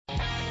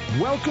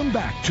Welcome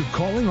back to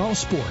Calling All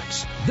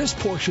Sports. This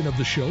portion of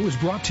the show is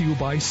brought to you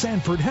by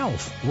Sanford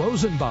Health,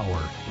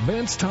 Rosenbauer,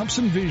 Vance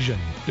Thompson Vision,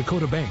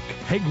 Dakota Bank,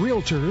 Hague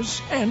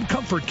Realtors, and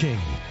Comfort King.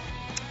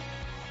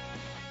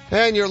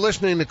 And you're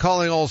listening to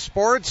Calling All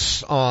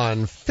Sports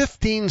on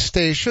 15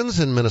 stations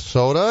in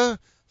Minnesota,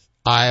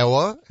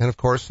 Iowa, and of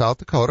course South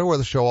Dakota, where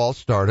the show all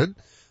started.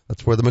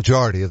 That's where the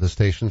majority of the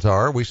stations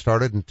are. We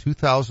started in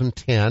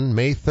 2010,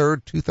 May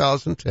 3rd,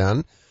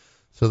 2010.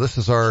 So this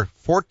is our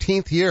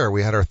 14th year.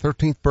 We had our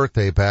 13th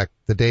birthday back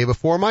the day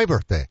before my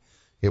birthday.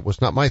 It was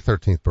not my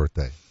 13th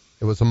birthday.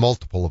 It was a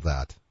multiple of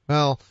that.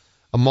 Well,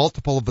 a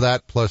multiple of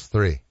that plus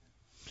 3.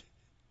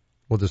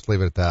 We'll just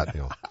leave it at that,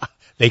 Neil.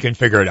 They can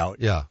figure it out.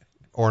 Yeah,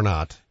 or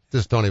not.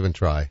 Just don't even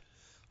try.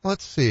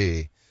 Let's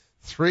see.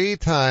 3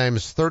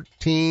 times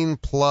 13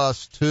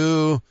 plus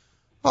 2.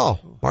 Oh,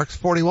 Mark's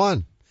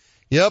 41.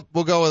 Yep,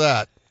 we'll go with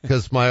that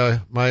because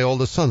my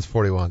oldest son's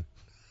 41.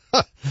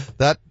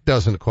 That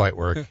doesn't quite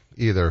work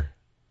either.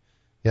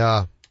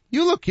 Yeah.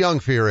 You look young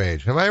for your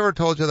age. Have I ever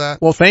told you that?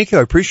 Well, thank you.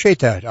 I appreciate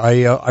that.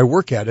 I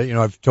work at it. You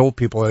know, I've told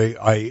people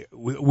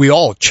we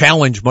all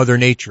challenge Mother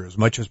Nature as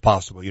much as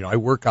possible. You know, I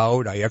work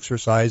out, I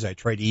exercise, I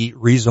try to eat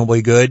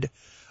reasonably good.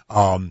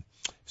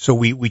 So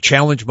we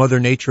challenge Mother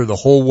Nature the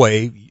whole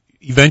way.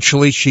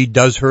 Eventually she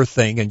does her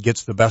thing and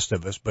gets the best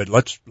of us, but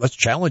let's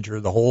challenge her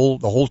the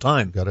whole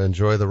time. Got to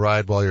enjoy the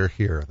ride while you're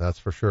here. That's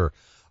for sure.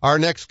 Our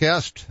next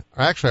guest,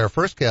 actually our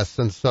first guest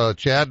since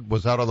Chad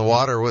was out on the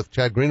water with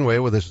Chad Greenway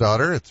with his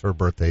daughter. It's her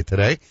birthday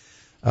today.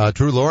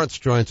 Drew Lawrence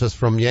joins us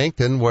from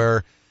Yankton,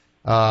 where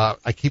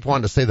I keep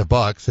wanting to say the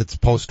Bucks. It's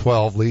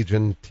post-12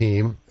 Legion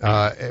team.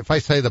 If I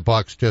say the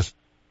Bucks, just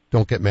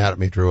don't get mad at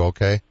me, Drew,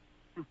 okay?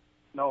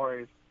 No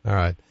worries. All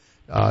right.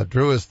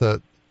 Drew is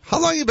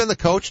how long you been the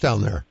coach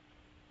down there?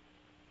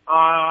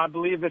 I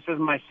believe this is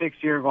my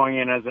 6th year going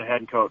in as a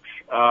head coach.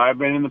 I've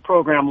been in the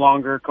program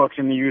longer,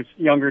 coaching the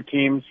younger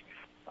teams.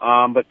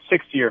 But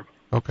 6th year.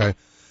 Okay.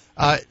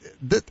 I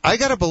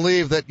gotta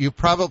believe that you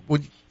probably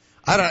would.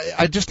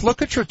 I just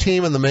look at your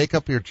team and the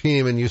makeup of your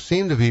team, and you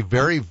seem to be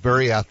very,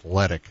 very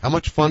athletic. How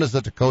much fun is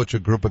it to coach a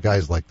group of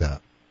guys like that?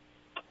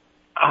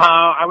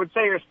 I would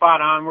say you're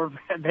spot on.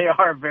 They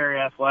are very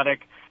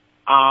athletic.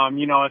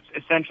 You know,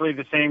 it's essentially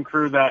the same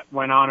crew that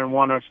went on and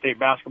won a state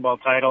basketball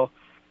title.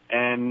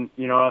 And,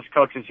 you know, us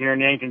coaches here in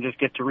Yankton just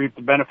get to reap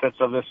the benefits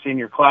of this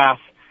senior class.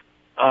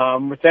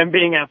 With them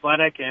being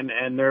athletic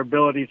and their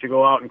ability to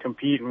go out and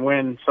compete and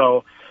win.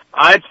 So,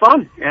 it's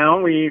fun. You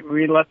know,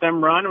 we let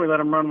them run, we let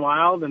them run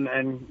wild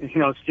and, you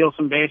know, steal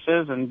some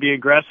bases and be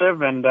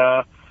aggressive. And,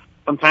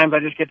 sometimes I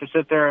just get to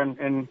sit there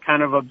and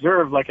kind of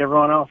observe like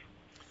everyone else.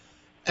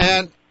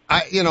 And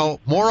you know,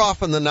 more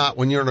often than not,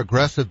 when you're an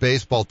aggressive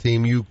baseball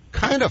team, you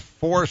kind of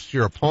force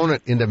your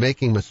opponent into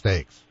making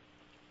mistakes.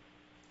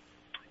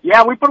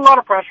 Yeah, we put a lot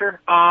of pressure.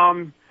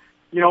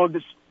 You know,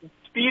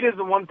 speed is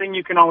the one thing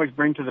you can always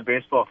bring to the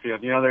baseball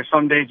field. You know, there's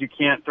some days you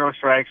can't throw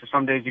strikes or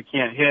some days you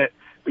can't hit,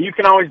 but you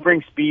can always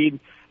bring speed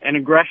and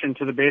aggression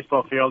to the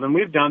baseball field, and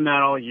we've done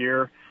that all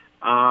year.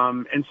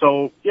 And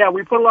so, yeah,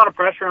 we put a lot of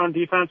pressure on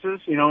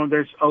defenses. You know,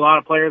 there's a lot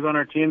of players on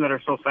our team that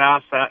are so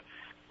fast that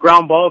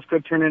ground balls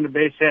could turn into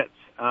base hits.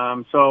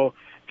 So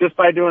just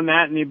by doing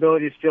that and the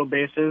ability to steal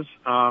bases,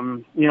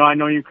 you know, I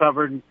know you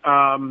covered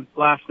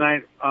last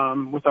night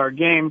with our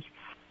games.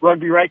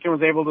 Rugby Reichen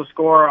was able to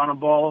score on a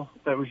ball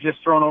that was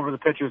just thrown over the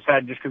pitcher's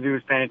head just because he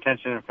was paying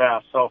attention and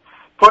fast. So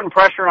putting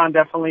pressure on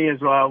definitely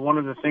is one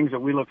of the things that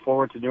we look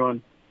forward to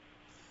doing.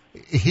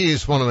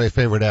 He's one of my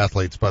favorite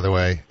athletes, by the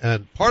way,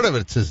 and part of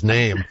it's his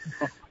name.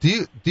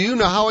 Do you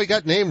know how he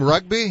got named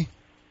Rugby?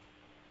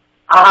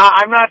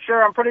 I'm not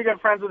sure. I'm pretty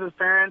good friends with his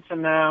parents,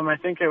 and I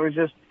think it was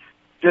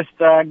just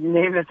a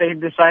name that they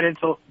decided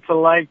to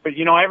like. But,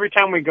 you know, every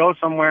time we go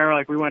somewhere,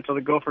 like we went to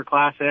the Gopher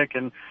Classic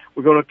and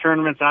we go to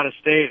tournaments out of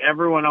state,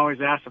 everyone always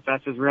asks if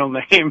that's his real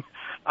name.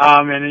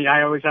 And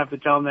I always have to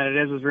tell them that it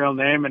is his real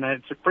name, and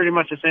it's pretty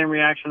much the same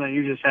reaction that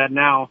you just had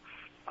now,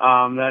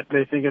 that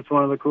they think it's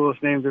one of the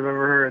coolest names I've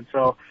ever heard.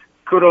 So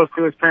kudos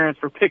to his parents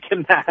for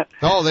picking that.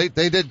 Oh,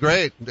 they did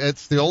great.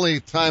 It's the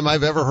only time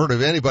I've ever heard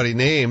of anybody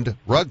named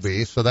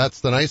Rugby, so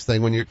that's the nice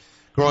thing. When you're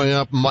growing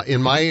up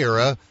in my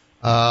era,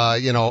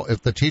 you know,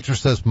 if the teacher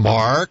says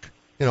Mark,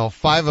 you know,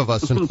 5 of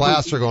us in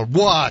class are going,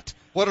 what?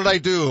 What did I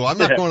do? I'm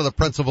not going to the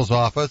principal's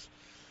office.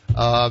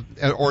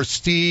 Or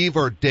Steve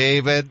or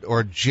David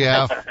or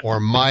Jeff or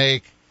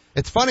Mike.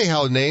 It's funny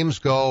how names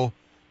go.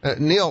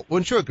 Neil,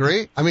 wouldn't you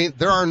agree? I mean,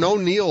 there are no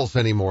Neils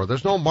anymore.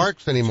 There's no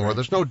Marks anymore.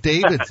 There's no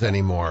Davids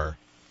anymore.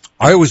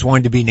 I always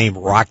wanted to be named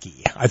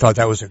Rocky. I thought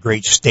that was a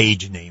great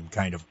stage name,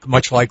 kind of,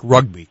 much like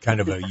rugby, kind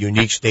of a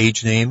unique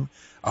stage name.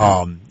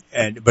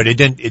 But it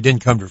didn't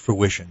come to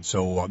fruition.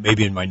 So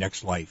maybe in my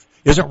next life.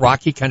 Isn't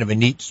Rocky kind of a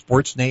neat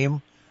sports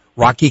name?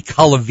 Rocky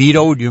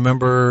Colavito, do you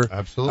remember?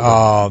 Absolutely.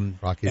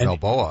 Rocky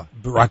Balboa.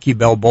 Rocky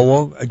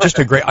Balboa. Just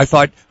I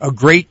thought a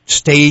great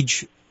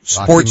stage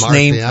sports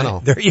name.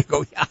 There you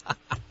go.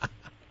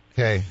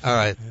 Okay. All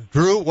right.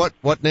 Drew,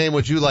 what name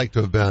would you like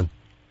to have been?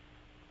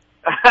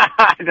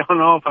 I don't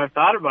know if I've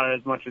thought about it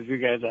as much as you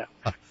guys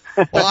have.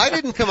 Well, I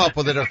didn't come up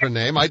with a different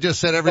name. I just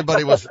said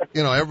everybody was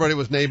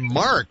named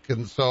Mark.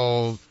 And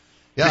so,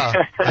 yeah,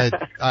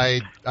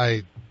 I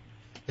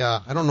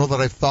don't know that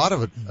I've thought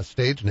of a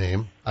stage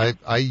name.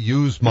 I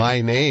use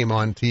my name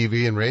on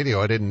TV and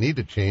radio. I didn't need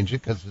to change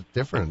it because it's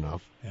different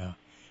enough. Yeah.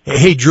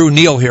 Hey, Drew,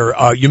 Neil here.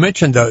 You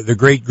mentioned the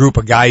great group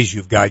of guys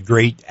you've got,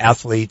 great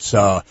athletes,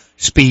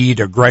 speed,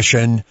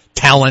 aggression,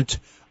 talent.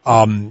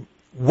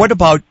 What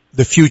about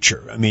the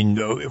future? I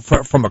mean,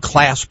 from a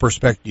class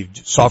perspective,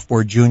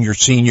 sophomore, junior,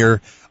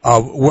 senior,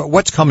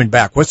 what's coming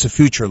back? What's the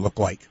future look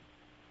like?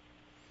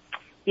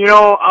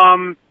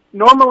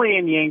 Normally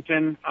in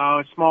Yankton,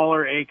 a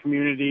smaller A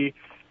community,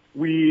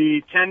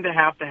 we tend to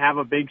have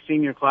a big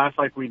senior class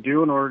like we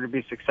do in order to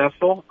be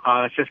successful.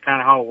 That's just kind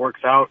of how it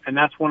works out, and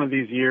that's one of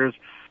these years.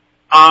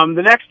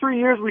 The next 3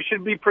 years we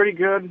should be pretty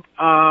good.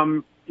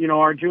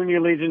 Our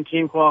junior Legion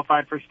team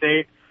qualified for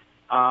state,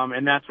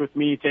 and that's with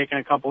me taking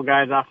a couple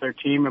guys off their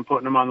team and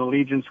putting them on the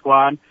Legion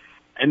squad.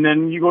 And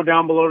then you go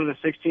down below to the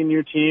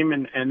 16U team,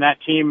 and that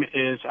team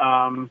is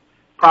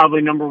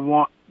probably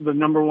the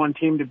number one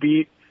team to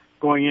beat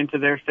going into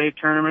their state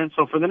tournament.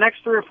 So for the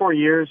next 3 or 4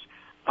 years,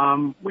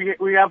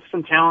 we have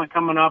some talent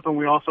coming up, and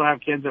we also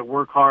have kids that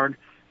work hard.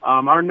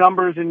 Our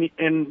numbers in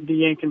the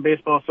Yankton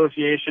Baseball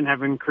Association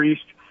have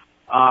increased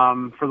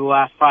for the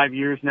last 5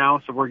 years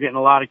now, so we're getting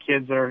a lot of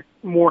kids that are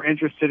more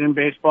interested in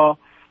baseball.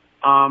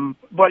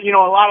 But a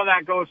lot of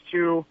that goes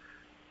to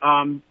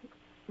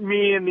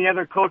me and the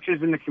other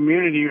coaches in the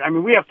community. I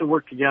mean, we have to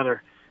work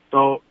together.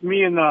 So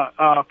me and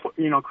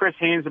Chris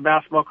Haynes, the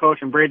basketball coach,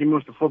 and Brady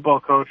Moose, the football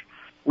coach,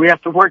 we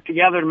have to work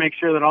together to make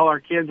sure that all our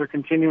kids are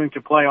continuing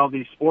to play all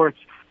these sports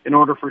in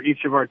order for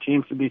each of our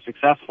teams to be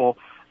successful.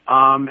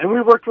 And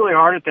we worked really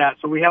hard at that.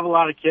 So we have a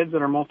lot of kids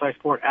that are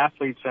multi-sport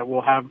athletes that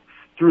we'll have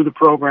through the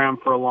program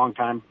for a long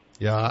time.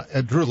 Yeah.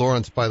 Drew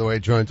Lawrence, by the way,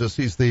 joins us.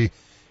 He's the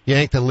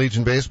Yankton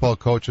Legion baseball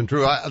coach. And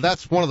Drew,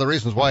 that's one of the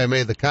reasons why I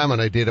made the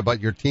comment I did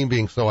about your team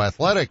being so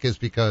athletic, is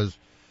because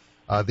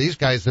these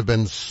guys have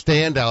been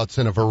standouts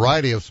in a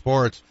variety of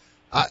sports.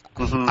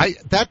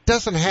 That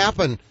doesn't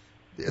happen.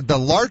 The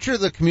larger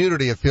the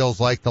community, it feels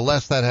like, the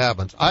less that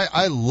happens.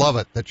 I love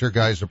it that your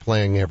guys are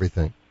playing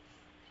everything.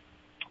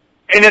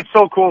 And it's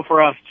so cool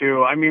for us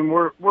too. I mean,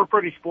 we're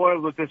pretty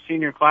spoiled with this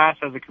senior class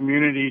as a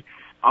community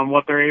on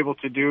what they're able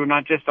to do,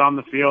 not just on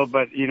the field,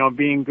 but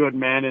being good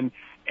men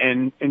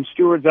and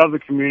stewards of the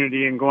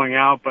community and going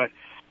out. But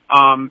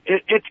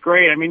it's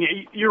great. I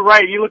mean, you're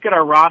right. You look at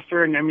our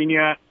roster, and I mean, you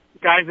got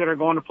guys that are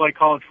going to play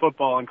college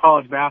football and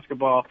college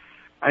basketball.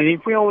 I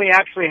think we only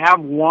actually have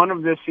one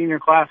of this senior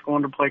class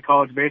going to play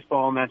college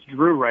baseball, and that's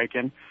Drew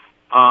Reichen.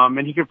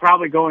 And he could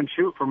probably go and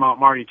shoot for Mount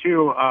Marty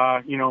too,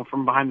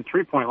 from behind the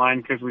 3-point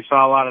line, because we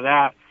saw a lot of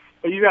that.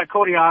 But you got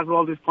Cody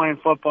Oswald who's playing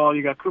football.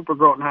 You got Cooper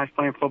Grotenhuis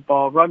playing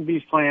football.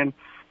 Rugby's playing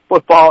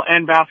football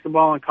and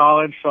basketball in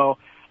college. So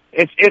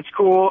it's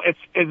cool.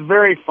 It's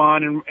very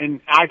fun, and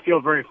I feel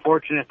very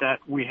fortunate that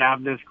we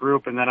have this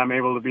group and that I'm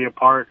able to be a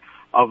part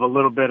of a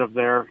little bit of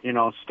their,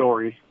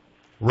 story.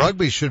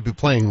 Rugby should be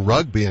playing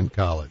rugby in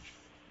college.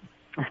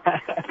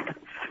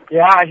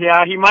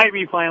 Yeah, he might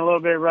be playing a little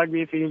bit of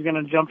rugby if he's going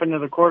to jump into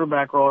the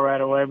quarterback role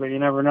right away, but you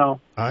never know.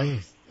 I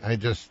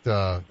just,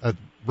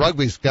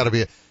 rugby's got to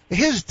be,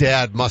 his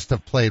dad must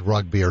have played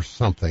rugby or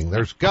something.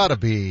 There's got to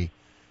be,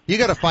 you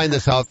got to find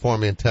this out for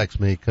me and text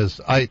me,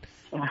 because I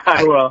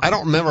will. I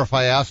don't remember if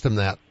I asked him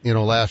that,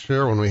 last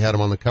year when we had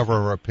him on the cover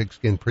of our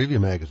Pigskin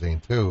Preview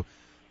magazine too.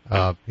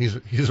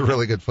 He's a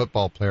really good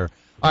football player.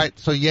 All right,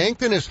 so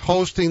Yankton is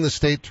hosting the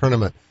state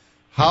tournament.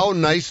 How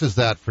nice is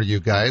that for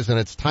you guys? And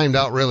it's timed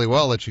out really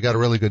well that you got a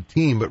really good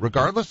team. But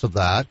regardless of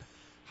that,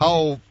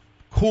 how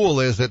cool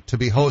is it to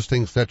be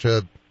hosting such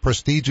a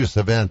prestigious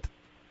event?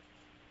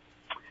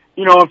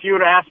 If you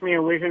would have asked me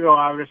a week ago,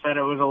 I would have said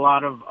it was a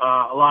lot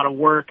of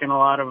work and a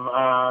lot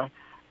of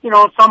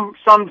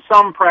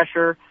some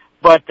pressure.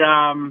 But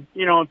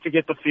to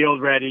get the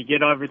field ready,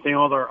 get everything,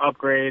 all their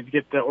upgrades,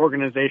 get the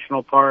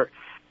organizational part,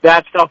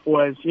 that stuff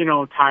was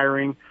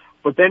tiring.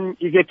 But then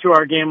you get to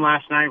our game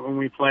last night when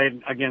we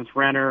played against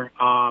Renner,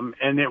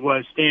 and it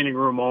was standing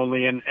room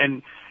only.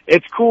 And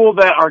it's cool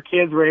that our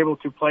kids were able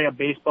to play a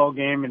baseball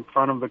game in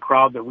front of the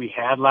crowd that we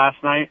had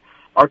last night.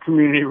 Our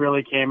community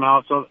really came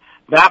out. So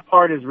that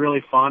part is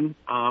really fun.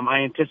 I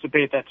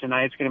anticipate that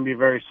tonight's going to be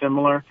very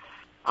similar,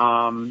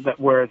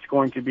 where it's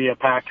going to be a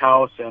packed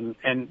house. And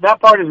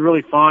that part is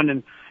really fun.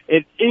 And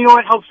it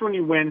helps when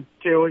you win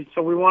too.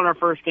 So we won our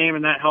first game,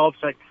 and that helps.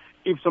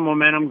 Keeps the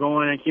momentum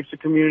going and keeps the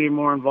community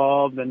more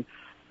involved. And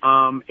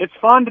it's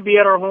fun to be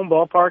at our home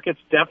ballpark.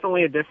 It's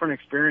definitely a different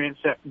experience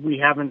that we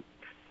haven't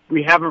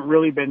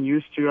really been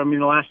used to. I mean,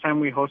 the last time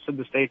we hosted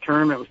the state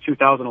tournament was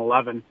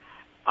 2011.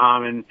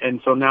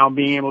 And so now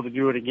being able to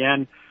do it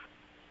again,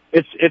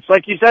 it's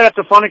like you said, it's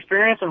a fun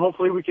experience, and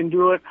hopefully we can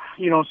do it,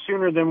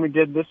 sooner than we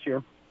did this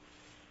year.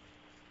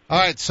 All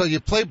right, so you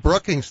play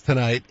Brookings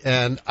tonight,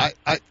 and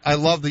I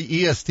love the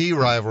ESD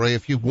rivalry.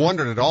 If you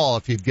wondered at all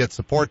if you'd get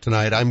support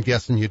tonight, I'm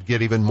guessing you'd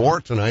get even more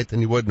tonight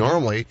than you would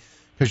normally,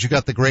 because you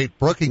got the great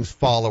Brookings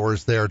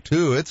followers there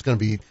too. It's going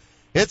to be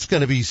it's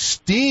going to be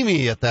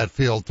steamy at that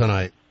field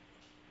tonight.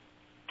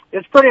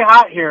 It's pretty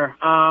hot here.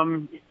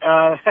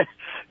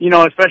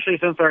 Especially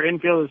since our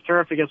infield is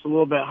turf, it gets a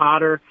little bit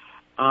hotter.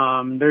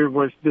 There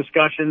was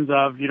discussions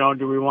of,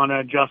 do we want to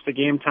adjust the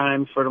game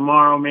times for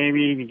tomorrow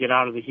maybe to get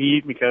out of the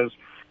heat, because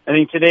I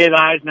think today the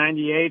high is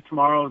 98,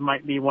 tomorrow it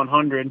might be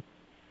 100.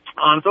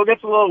 So it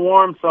gets a little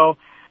warm, so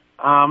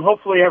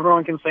hopefully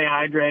everyone can stay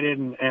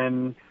hydrated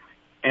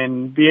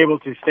and be able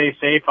to stay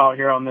safe out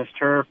here on this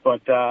turf.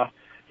 But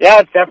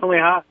it's definitely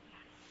hot.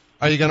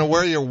 Are you going to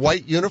wear your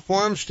white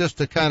uniforms just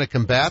to kind of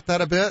combat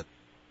that a bit?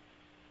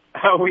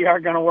 We are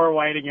going to wear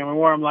white again. We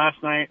wore them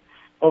last night.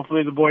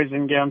 Hopefully the boys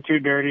didn't get them too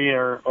dirty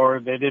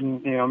or they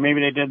didn't, maybe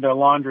they did their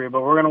laundry,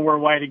 but we're going to wear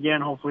white again,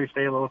 hopefully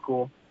stay a little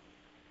cool.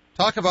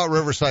 Talk about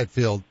Riverside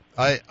Field.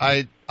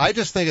 I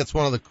just think it's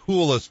one of the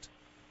coolest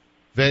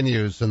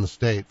venues in the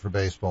state for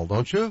baseball,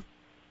 don't you?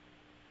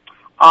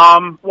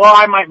 Well,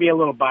 I might be a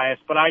little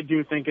biased, but I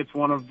do think it's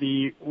one of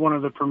the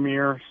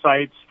premier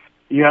sites.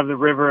 You have the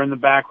river in the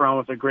background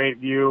with a great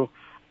view.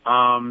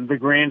 The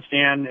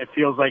grandstand, it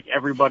feels like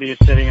everybody is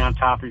sitting on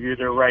top of you.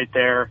 They're right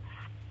there.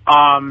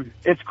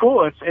 It's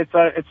cool.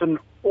 It's an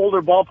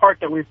older ballpark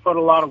that we've put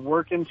a lot of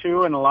work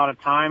into and a lot of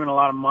time and a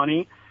lot of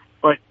money.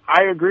 But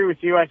I agree with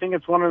you. I think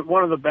it's one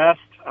of the best.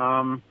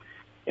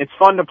 It's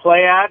fun to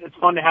play at. It's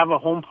fun to have a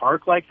home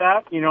park like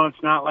that.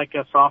 It's not like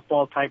a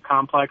softball type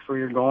complex where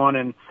you're going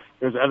and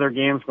there's other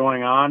games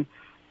going on.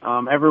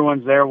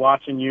 Everyone's there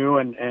watching you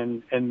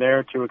and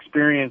there to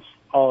experience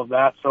all of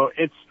that. So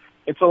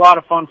it's a lot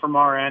of fun from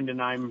our end,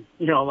 and I'm,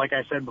 like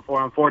I said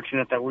before, I'm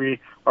fortunate that we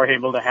are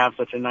able to have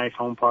such a nice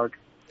home park.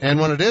 And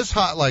when it is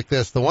hot like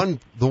this, the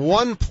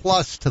one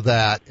plus to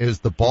that is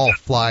the ball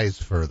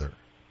flies further.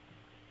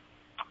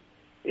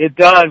 It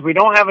does. We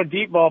don't have a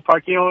deep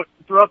ballpark.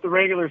 Throughout the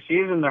regular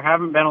season, there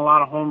haven't been a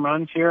lot of home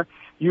runs here.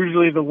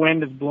 Usually the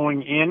wind is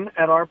blowing in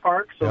at our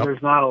park, so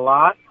There's not a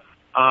lot.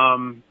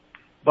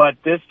 But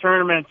this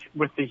tournament,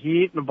 with the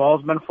heat, the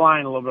ball's been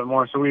flying a little bit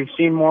more. So we've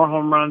seen more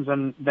home runs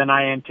than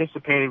I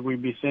anticipated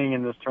we'd be seeing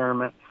in this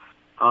tournament.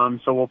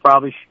 So we'll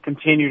probably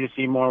continue to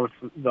see more with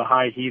the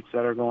high heats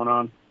that are going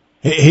on.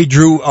 Hey,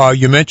 Drew,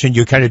 you mentioned,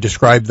 you kind of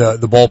described the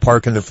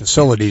ballpark and the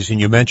facilities,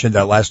 and you mentioned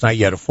that last night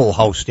you had a full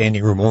house,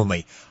 standing room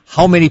only.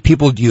 How many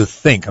people do you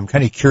think? I'm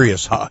kind of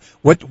curious.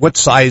 What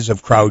size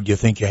of crowd do you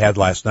think you had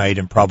last night,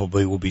 and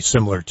probably will be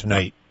similar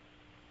tonight?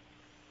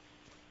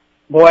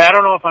 Boy, I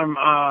don't know if I'm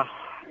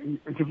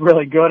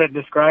really good at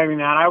describing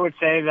that. I would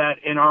say that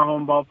in our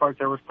home ballpark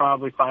there was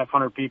probably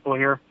 500 people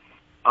here.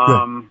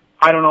 I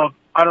don't know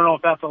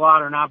if that's a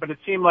lot or not, but it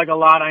seemed like a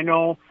lot. I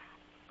know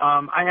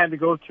I had to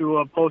go to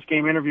a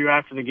post-game interview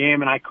after the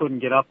game, and I couldn't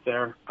get up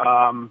there.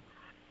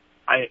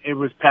 It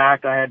was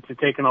packed. I had to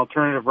take an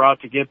alternative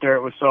route to get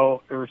there.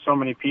 There were so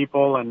many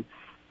people, and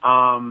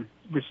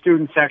the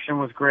student section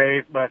was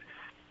great. But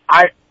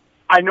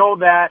I know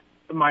that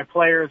my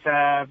players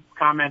have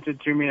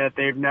commented to me that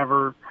they've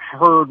never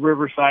heard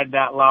Riverside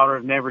that loud or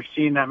have never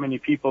seen that many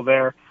people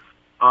there.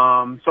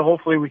 So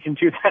hopefully we can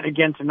do that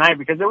again tonight,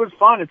 because it was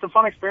fun. It's a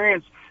fun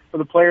experience for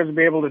the players to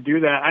be able to do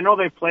that. I know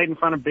they've played in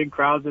front of big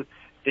crowds at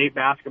state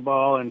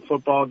basketball and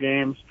football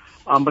games,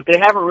 but they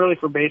haven't really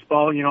for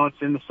baseball.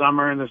 It's in the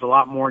summer and there's a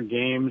lot more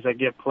games that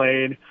get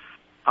played.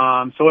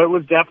 So it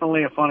was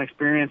definitely a fun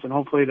experience, and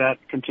hopefully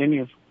that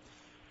continues.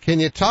 Can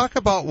you talk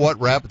about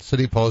what Rapid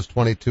City Post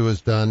 22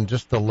 has done,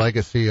 just the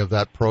legacy of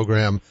that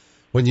program?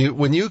 When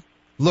you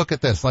look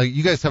at this, like,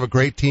 you guys have a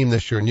great team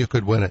this year and you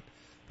could win it.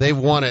 They've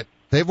won it.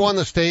 They've won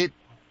the state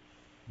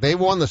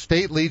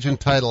Legion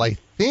title. I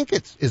think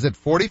is it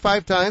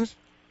 45 times?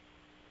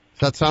 Does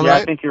that sound right?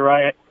 Yeah, I think you're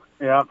right.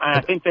 Yeah, and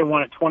I think they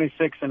won it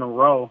 26 in a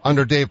row.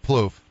 Under Dave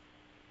Plouffe.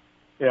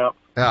 Yeah.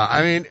 Yeah,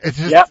 I mean, it's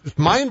just it's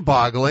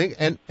mind-boggling.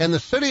 And the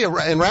city,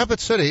 in Rapid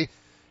City,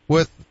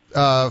 with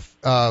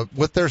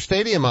their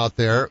stadium out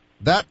there,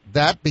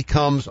 that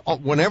becomes,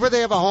 whenever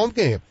they have a home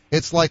game,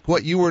 it's like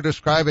what you were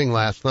describing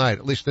last night.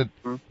 At least in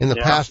the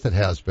past it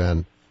has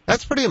been.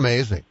 That's pretty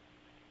amazing.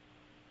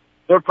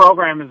 Their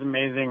program is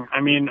amazing.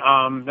 I mean,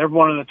 they're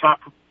one of the top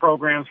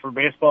programs for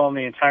baseball in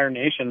the entire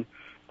nation.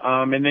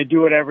 And they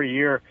do it every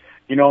year.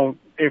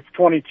 If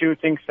 22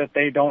 thinks that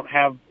they don't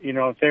have,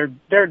 if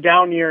their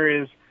down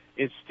year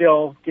is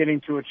still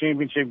getting to a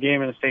championship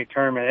game in a state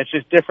tournament. It's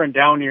just different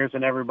down years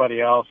than everybody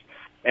else.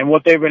 And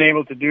what they've been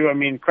able to do, I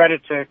mean,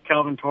 credit to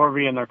Kelvin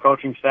Torvey and their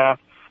coaching staff,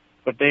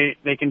 but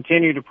they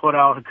continue to put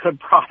out a good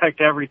product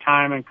every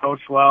time and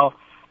coach well.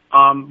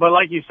 But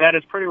like you said,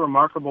 it's pretty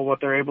remarkable what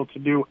they're able to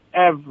do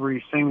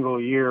every single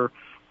year,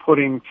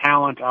 putting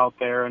talent out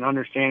there and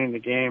understanding the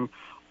game.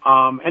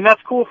 And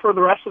that's cool for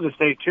the rest of the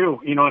state too,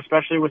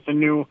 especially with the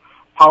new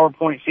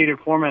PowerPoint seated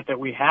format that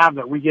we have,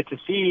 that we get to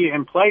see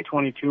and play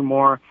 22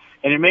 more,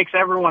 and it makes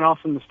everyone else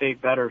in the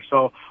state better.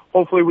 So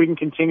hopefully we can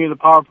continue the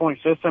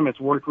PowerPoint system. It's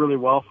worked really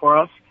well for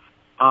us.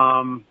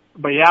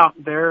 But yeah,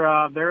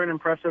 they're an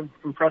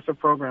impressive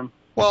program.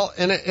 Well,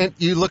 and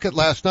you look at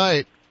last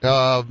night,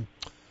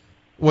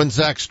 when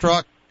Zach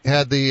Struck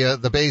had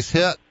the base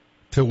hit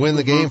to win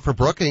the game for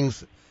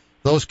Brookings,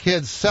 those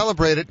kids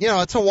celebrated.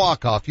 It's a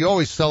walk-off. You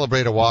always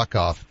celebrate a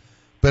walk-off.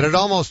 But it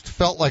almost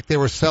felt like they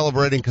were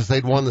celebrating because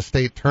they'd won the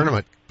state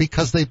tournament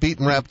because they'd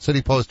beaten Rapid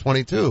City Post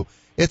 22.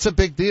 It's a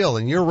big deal,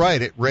 and you're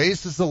right. It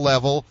raises the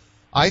level,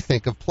 I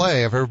think, of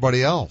play of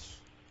everybody else.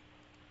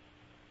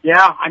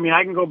 Yeah, I mean,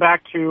 I can go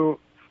back to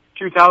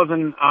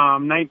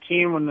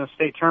 2019 when the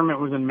state tournament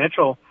was in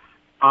Mitchell.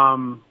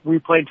 We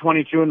played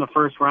 22 in the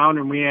first round,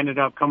 and we ended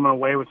up coming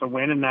away with a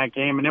win in that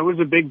game, and it was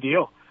a big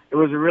deal. It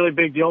was a really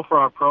big deal for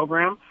our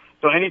program.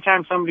 So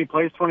anytime somebody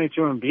plays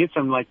 22 and beats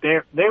them, like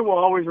they will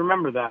always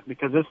remember that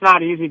because it's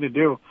not easy to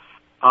do.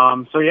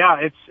 So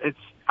yeah,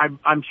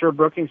 I'm sure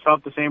Brookings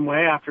felt the same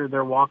way after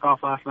their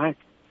walk-off last night.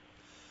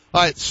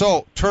 All right,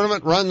 so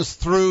tournament runs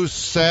through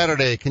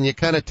Saturday. Can you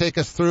kind of take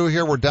us through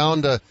here? We're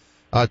down to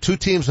 2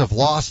 teams have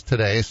lost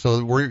today,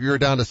 so you're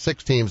down to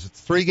 6 teams.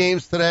 It's 3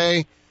 games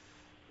today.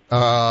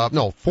 4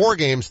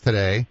 games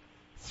today.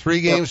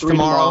 3 games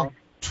tomorrow,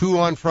 2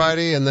 on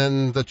Friday, and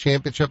then the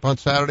championship on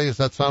Saturday. Does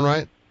that sound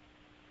right?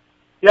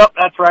 Yep,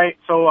 that's right.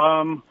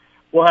 So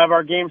we'll have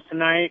our games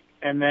tonight,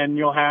 and then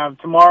you'll have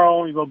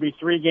tomorrow. There'll be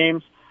 3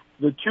 games.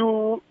 The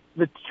two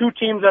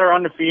teams that are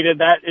undefeated,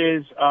 that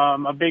is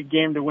a big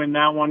game to win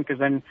that one because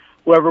then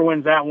whoever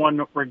wins that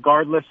one,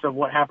 regardless of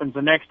what happens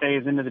the next day,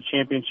 is into the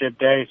championship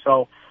day.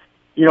 So,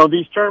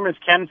 these tournaments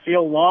can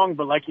feel long,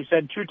 but like you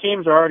said, 2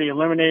 teams are already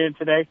eliminated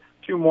today.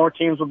 2 more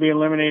teams will be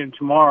eliminated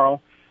tomorrow.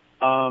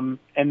 And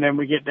then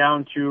we get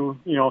down to,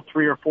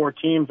 3 or 4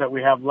 teams that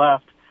we have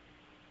left,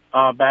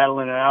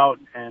 battling it out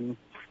and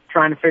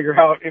trying to figure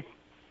out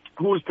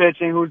who's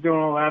pitching, who's doing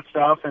all that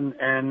stuff.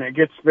 And it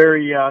gets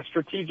very,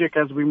 strategic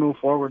as we move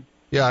forward.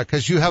 Yeah,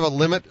 because you have a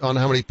limit on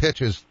how many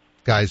pitches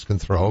guys can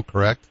throw,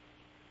 correct?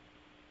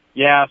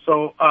 Yeah.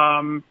 So,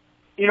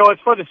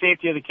 it's for the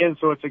safety of the kids,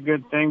 so it's a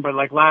good thing. But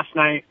like last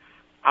night,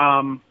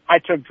 I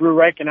took Drew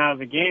Reichen out of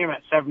the game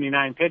at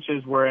 79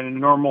 pitches, where in a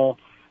normal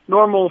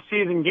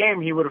season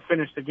game, he would have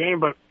finished the game.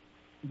 But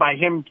by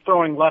him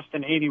throwing less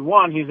than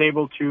 81, he's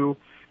able to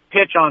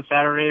pitch on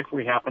Saturday if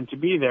we happen to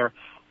be there.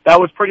 That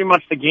was pretty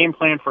much the game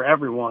plan for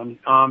everyone.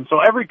 So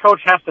every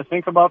coach has to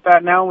think about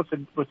that now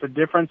with the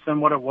difference than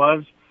what it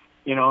was,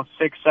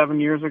 6-7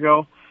 years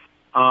ago.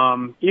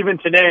 Even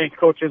today,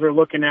 coaches are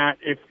looking at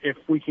if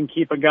we can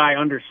keep a guy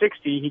under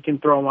 60, he can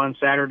throw on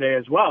Saturday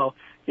as well.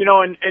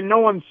 And no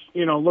one's,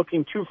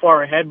 looking too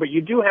far ahead, but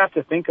you do have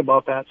to think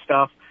about that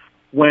stuff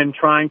when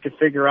trying to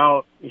figure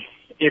out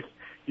if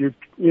you're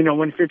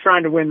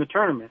trying to win the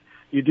tournament.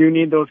 You do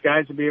need those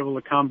guys to be able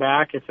to come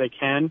back if they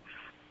can.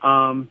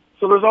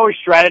 So there's always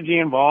strategy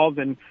involved,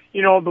 and,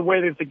 the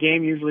way that the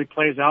game usually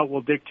plays out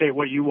will dictate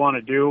what you want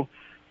to do,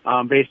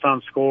 based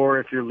on score,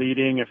 if you're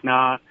leading, if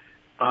not.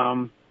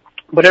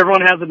 But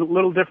everyone has a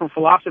little different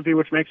philosophy,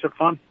 which makes it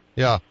fun.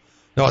 Yeah.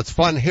 No, it's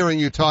fun hearing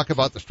you talk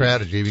about the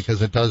strategy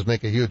because it does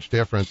make a huge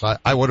difference.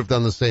 I would have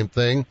done the same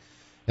thing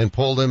and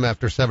pulled him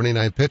after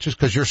 79 pitches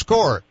because your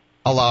score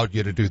allowed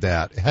you to do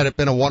that. Had it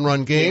been a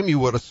 1-run game, you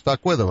would have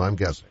stuck with him, I'm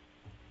guessing.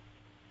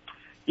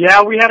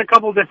 Yeah, we had a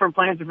couple different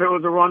plans. If it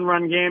was a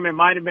 1-run game, it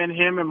might have been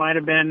him. It might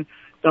have been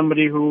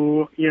somebody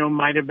who,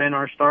 might have been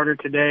our starter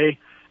today.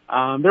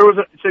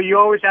 So you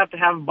always have to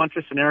have a bunch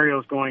of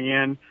scenarios going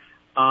in.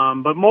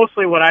 But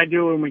mostly what I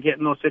do when we get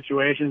in those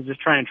situations is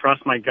just try and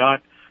trust my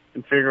gut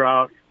and figure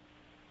out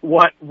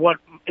what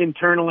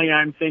internally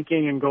I'm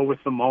thinking and go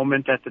with the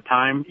moment at the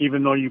time,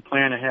 even though you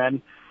plan ahead.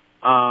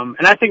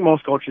 And I think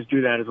most coaches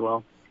do that as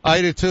well.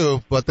 I do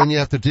too, but then you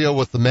have to deal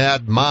with the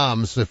mad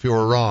moms if you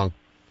were wrong.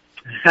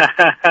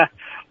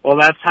 Well,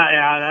 that's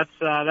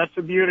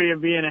the beauty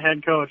of being a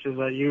head coach is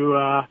that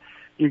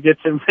you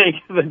get to make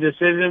the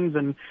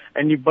decisions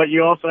but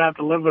you also have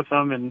to live with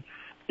them. And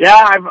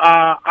yeah,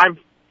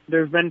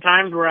 there's been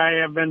times where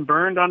I have been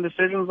burned on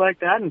decisions like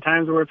that and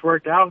times where it's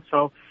worked out.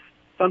 So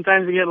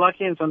sometimes you get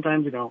lucky and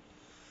sometimes you don't.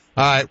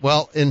 All right.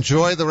 Well,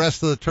 enjoy the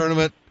rest of the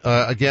tournament.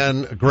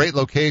 Again, a great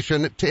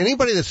location. To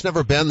anybody that's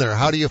never been there,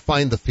 how do you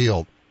find the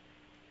field?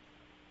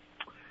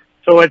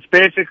 So it's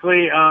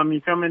basically,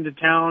 you come into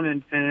town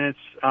and it's,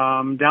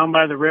 down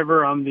by the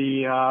river on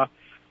the,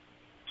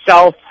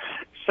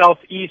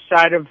 southeast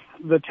side of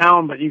the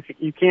town, but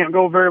you can't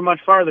go very much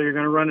farther. You're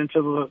going to run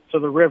into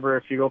the river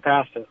if you go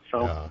past it.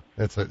 So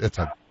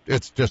yeah,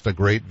 it's just a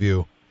great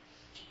view.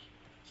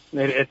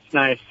 It's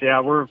nice. Yeah,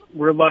 we're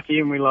lucky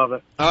and we love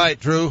it. All right,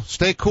 Drew,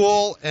 stay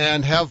cool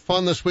and have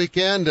fun this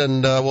weekend,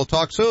 and we'll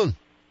talk soon.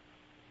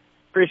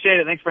 Appreciate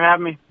it. Thanks for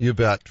having me. You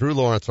bet. Drew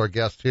Lawrence, our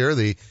guest here,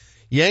 the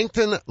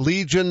Yankton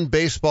Legion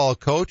baseball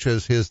coach,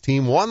 as his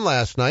team won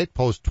last night,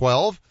 post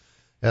 12.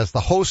 As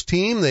the host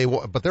team,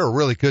 but they're a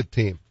really good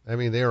team. I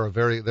mean, they're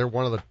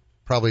one of the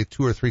probably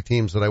 2 or 3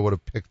 teams that I would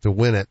have picked to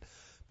win it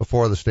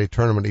before the state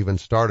tournament even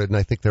started, and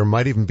I think there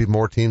might even be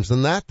more teams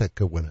than that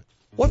could win it.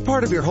 What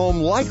part of your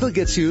home likely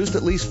gets used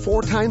at least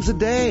 4 times a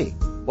day?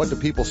 What do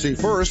people see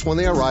first when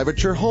they arrive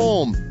at your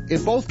home?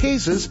 In both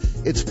cases,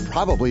 it's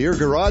probably your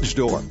garage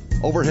door.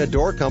 Overhead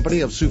Door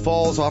Company of Sioux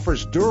Falls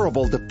offers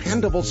durable,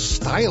 dependable,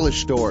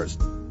 stylish doors,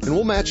 and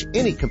will match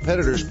any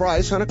competitor's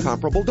price on a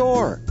comparable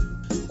door.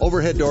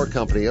 Overhead Door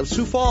Company of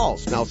Sioux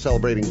Falls, now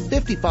celebrating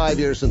 55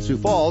 years in Sioux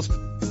Falls,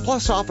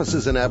 plus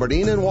offices in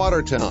Aberdeen and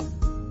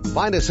Watertown.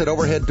 Find us at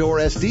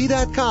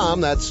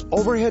overheaddoorsd.com. That's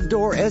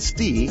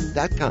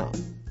overheaddoorsd.com.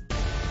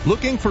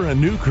 Looking for a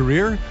new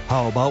career?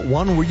 How about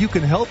one where you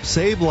can help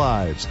save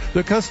lives?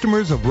 The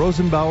customers of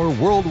Rosenbauer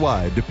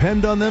worldwide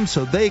depend on them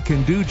so they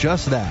can do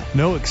just that.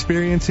 No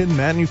experience in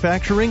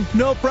manufacturing?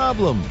 No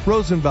problem.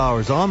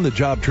 Rosenbauer's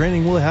on-the-job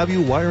training will have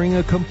you wiring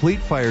a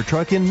complete fire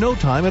truck in no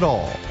time at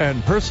all.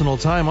 And personal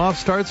time off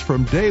starts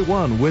from day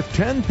one with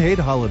 10 paid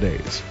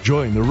holidays.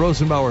 Join the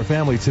Rosenbauer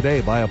family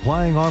today by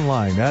applying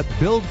online at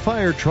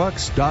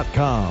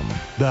buildfiretrucks.com.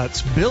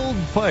 That's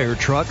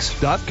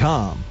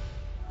buildfiretrucks.com.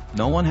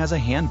 No one has a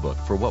handbook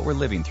for what we're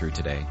living through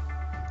today,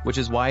 which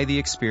is why the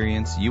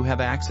experience you have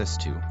access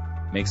to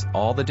makes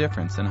all the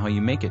difference in how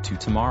you make it to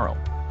tomorrow.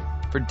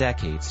 For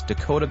decades,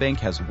 Dakota Bank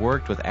has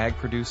worked with ag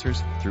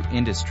producers through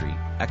industry,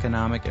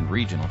 economic, and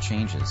regional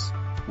changes.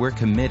 We're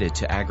committed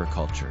to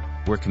agriculture.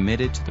 We're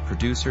committed to the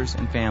producers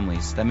and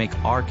families that make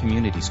our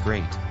communities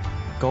great.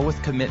 Go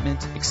with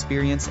commitment,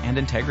 experience, and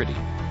integrity.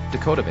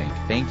 Dakota Bank,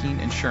 banking,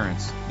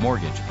 insurance,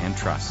 mortgage, and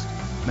trust.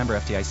 Member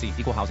FDIC,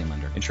 equal housing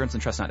lender. Insurance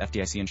and trust not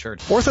FDIC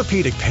insured.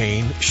 Orthopedic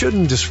pain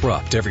shouldn't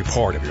disrupt every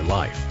part of your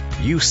life.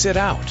 You sit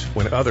out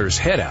when others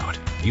head out.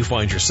 You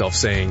find yourself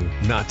saying,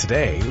 not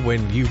today,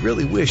 when you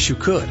really wish you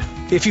could.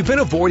 If you've been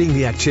avoiding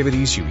the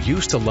activities you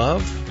used to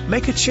love,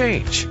 make a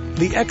change.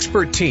 The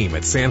expert team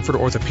at Sanford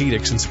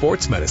Orthopedics and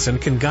Sports Medicine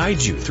can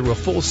guide you through a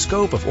full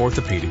scope of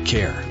orthopedic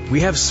care. We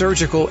have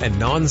surgical and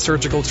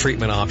non-surgical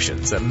treatment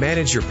options that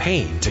manage your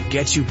pain to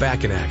get you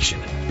back in action.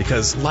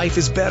 Because life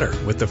is better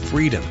with the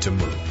freedom to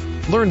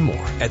move. Learn more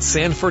at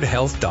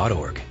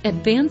sanfordhealth.org. At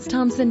Vance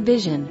Thompson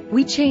Vision,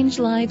 we change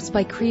lives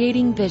by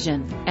creating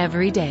vision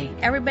every day.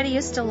 Everybody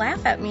used to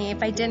laugh at me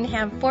if I didn't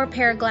have 4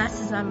 pair of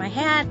glasses on my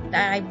hat.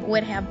 I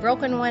would have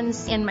broken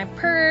ones in my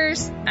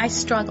purse. I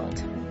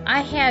struggled.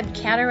 I had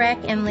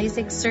cataract and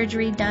LASIK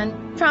surgery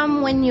done.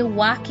 From when you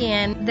walk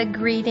in, the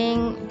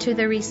greeting to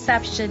the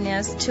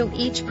receptionist to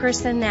each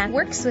person that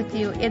works with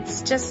you,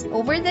 it's just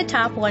over the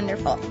top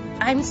wonderful.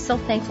 I'm so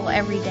thankful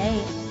every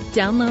day.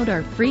 Download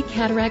our free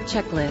cataract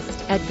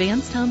checklist at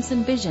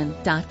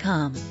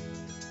VanceThompsonVision.com.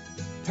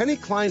 Penny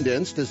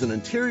Kleindienst is an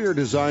interior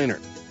designer.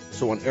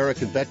 So when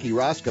Eric and Becky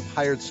Roskop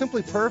hired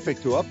Simply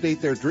Perfect to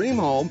update their dream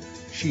home,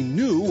 she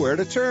knew where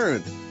to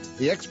turn.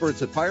 The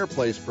experts at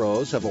Fireplace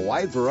Pros have a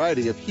wide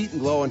variety of Heat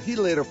and Glow and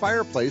Heatilator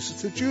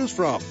fireplaces to choose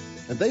from.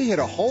 And they hit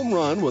a home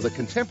run with a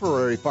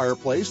contemporary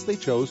fireplace they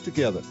chose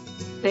together.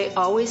 They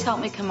always help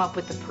me come up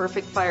with the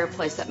perfect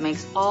fireplace that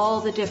makes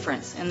all the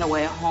difference in the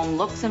way a home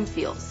looks and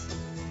feels.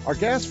 Our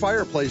gas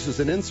fireplaces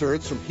and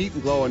inserts from Heat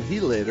and Glow and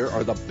Heatilator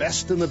are the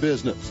best in the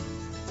business.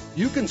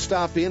 You can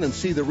stop in and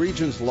see the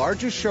region's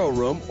largest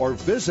showroom or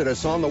visit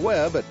us on the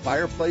web at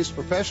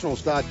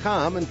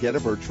fireplaceprofessionals.com and get a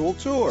virtual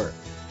tour.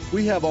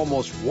 We have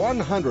almost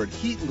 100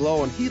 Heat and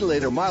Glow and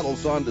Heatilator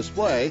models on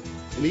display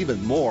and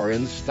even more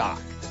in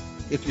stock.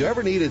 If you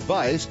ever need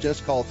advice,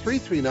 just call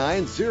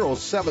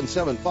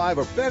 339-0775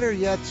 or better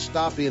yet,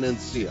 stop in and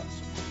see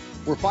us.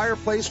 We're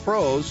Fireplace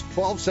Pros,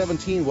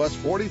 1217 West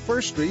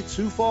 41st Street,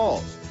 Sioux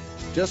Falls.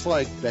 Just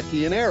like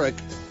Becky and Eric,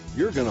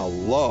 you're going to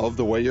love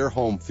the way your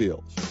home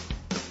feels.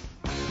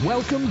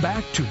 Welcome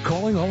back to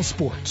Calling All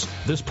Sports.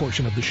 This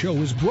portion of the show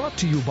is brought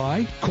to you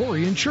by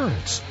Corey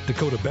Insurance,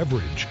 Dakota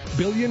Beverage,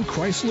 Billion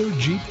Chrysler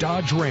Jeep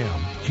Dodge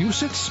Ram,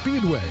 Huset's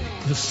Speedway,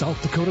 the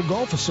South Dakota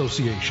Golf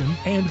Association,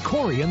 and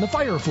Corey and the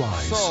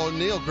Fireflies. So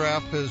Neil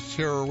Graff is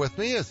here with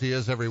me, as he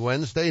is every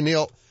Wednesday.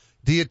 Neil,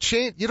 do you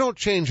change? You don't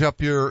change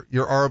up your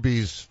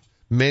Arby's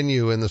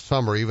menu in the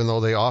summer, even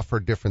though they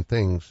offer different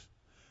things.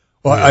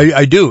 Well,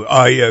 I do.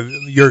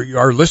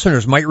 Our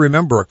listeners might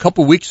remember a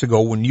couple weeks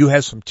ago when you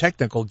had some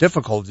technical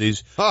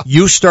difficulties,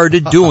 you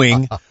started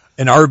doing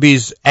an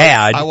Arby's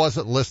ad. I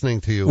wasn't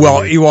listening to you.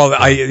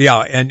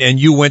 And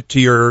you went to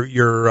your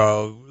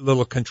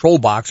little control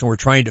box and were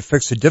trying to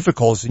fix the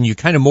difficulties, and you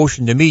kind of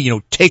motioned to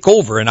me, take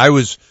over, and I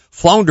was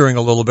floundering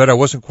a little bit. I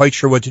wasn't quite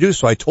sure what to do,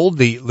 so I told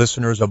the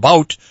listeners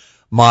about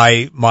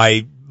my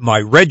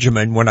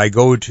regimen when I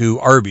go to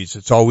Arby's.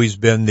 It's always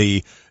been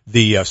the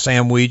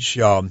sandwich,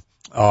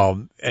 but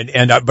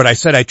I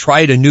said I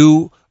tried a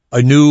new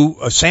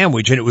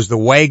sandwich, and it was the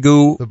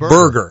Wagyu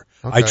burger.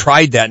 Okay. I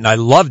tried that and I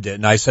loved it,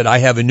 and I said I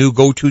have a new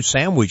go-to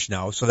sandwich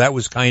now. So that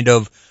was kind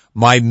of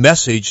my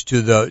message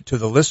to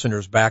the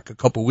listeners back a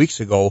couple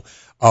weeks ago.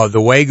 The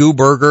Wagyu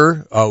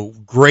burger,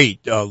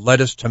 great,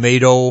 lettuce,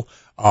 tomato,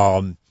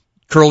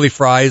 curly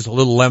fries, a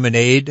little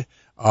lemonade.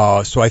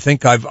 So I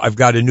think I've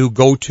got a new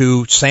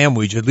go-to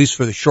sandwich, at least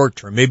for the short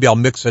term. Maybe I'll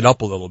mix it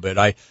up a little bit.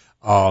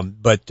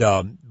 But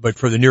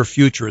for the near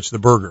future, it's the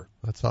burger.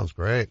 That sounds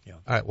great. Yeah.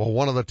 All right. Well,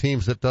 one of the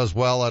teams that does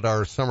well at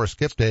our summer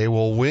skip day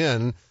will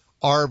win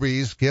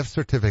Arby's gift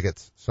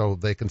certificates, so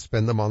they can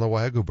spend them on the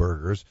Wagyu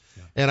burgers.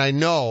 Yeah. And I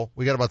know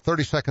we got about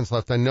 30 seconds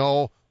left. I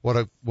know what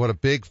a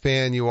big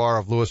fan you are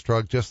of Louis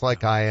Drug, just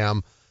like I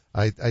am.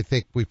 I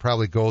think we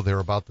probably go there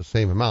about the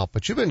same amount.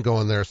 But you've been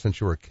going there since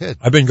you were a kid.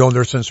 I've been going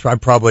there since I'm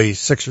probably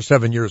 6 or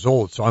 7 years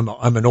old. So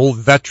I'm an old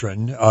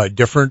veteran,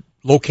 different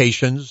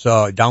locations,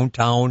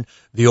 downtown,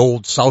 the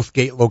old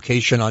Southgate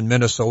location on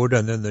Minnesota,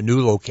 and then the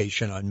new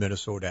location on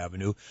Minnesota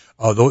Avenue.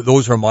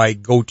 Those are my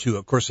go-to.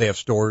 Of course, they have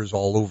stores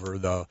all over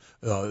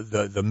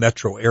the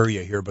metro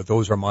area here, but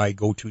those are my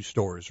go-to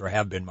stores, or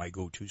have been my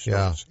go-to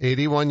stores. Yeah,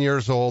 81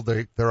 years old.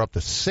 They're up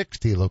to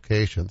 60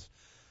 locations.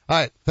 All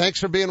right. Thanks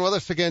for being with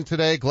us again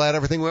today. Glad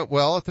everything went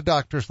well at the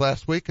doctor's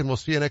last week, and we'll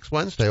see you next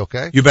Wednesday,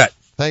 okay? You bet.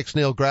 Thanks,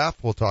 Neil Graff.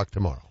 We'll talk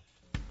tomorrow.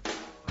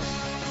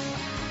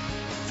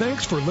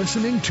 Thanks for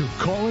listening to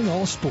Calling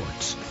All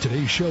Sports.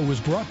 Today's show was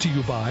brought to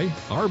you by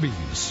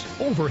Arby's,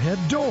 Overhead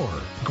Door,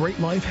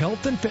 Great Life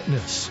Health and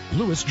Fitness,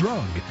 Lewis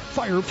Drug,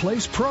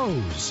 Fireplace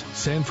Pros,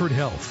 Sanford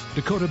Health,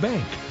 Dakota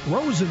Bank,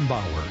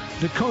 Rosenbauer,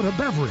 Dakota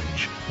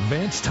Beverage,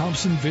 Vance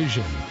Thompson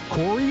Vision,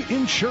 Corey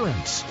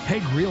Insurance,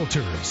 Hague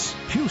Realtors,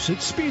 Huset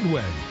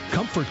Speedway,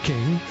 Comfort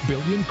King,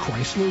 Billion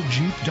Chrysler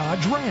Jeep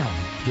Dodge Ram,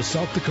 the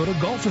South Dakota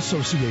Golf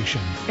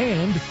Association,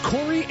 and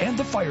Corey and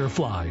the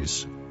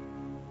Fireflies.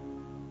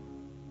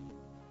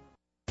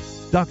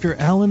 Dr.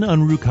 Alan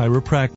Unruh Chiropractic